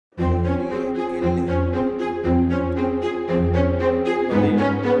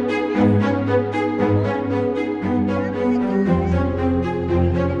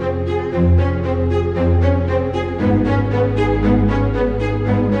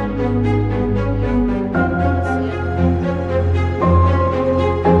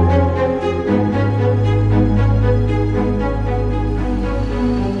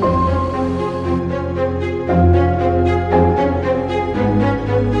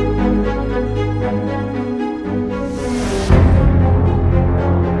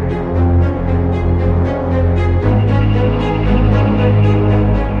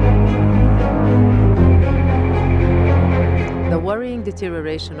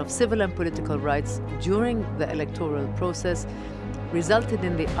deterioration of civil and political rights during the electoral process resulted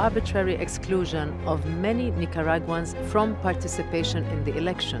in the arbitrary exclusion of many Nicaraguans from participation in the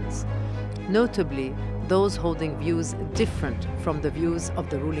elections, notably those holding views different from the views of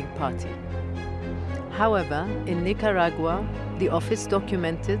the ruling party. However, in Nicaragua, the office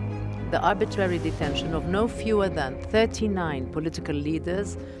documented the arbitrary detention of no fewer than 39 political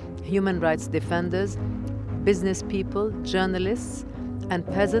leaders, human rights defenders, business people, journalists, and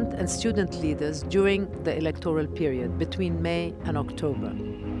peasant and student leaders during the electoral period between May and October.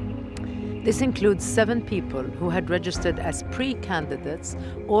 This includes 7 people who had registered as pre-candidates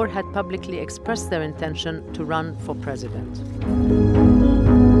or had publicly expressed their intention to run for president.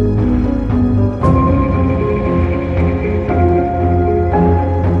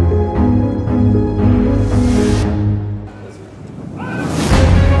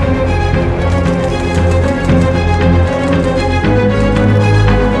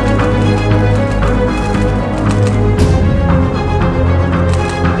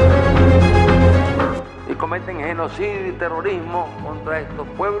 Cometen genocidio y terrorismo contra estos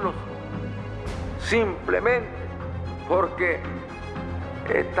pueblos simplemente porque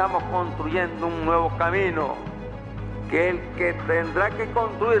estamos construyendo un nuevo camino que es el que tendrá que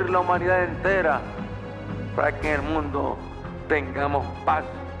construir la humanidad entera para que en el mundo tengamos paz,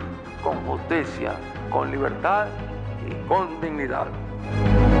 con justicia, con libertad y con dignidad.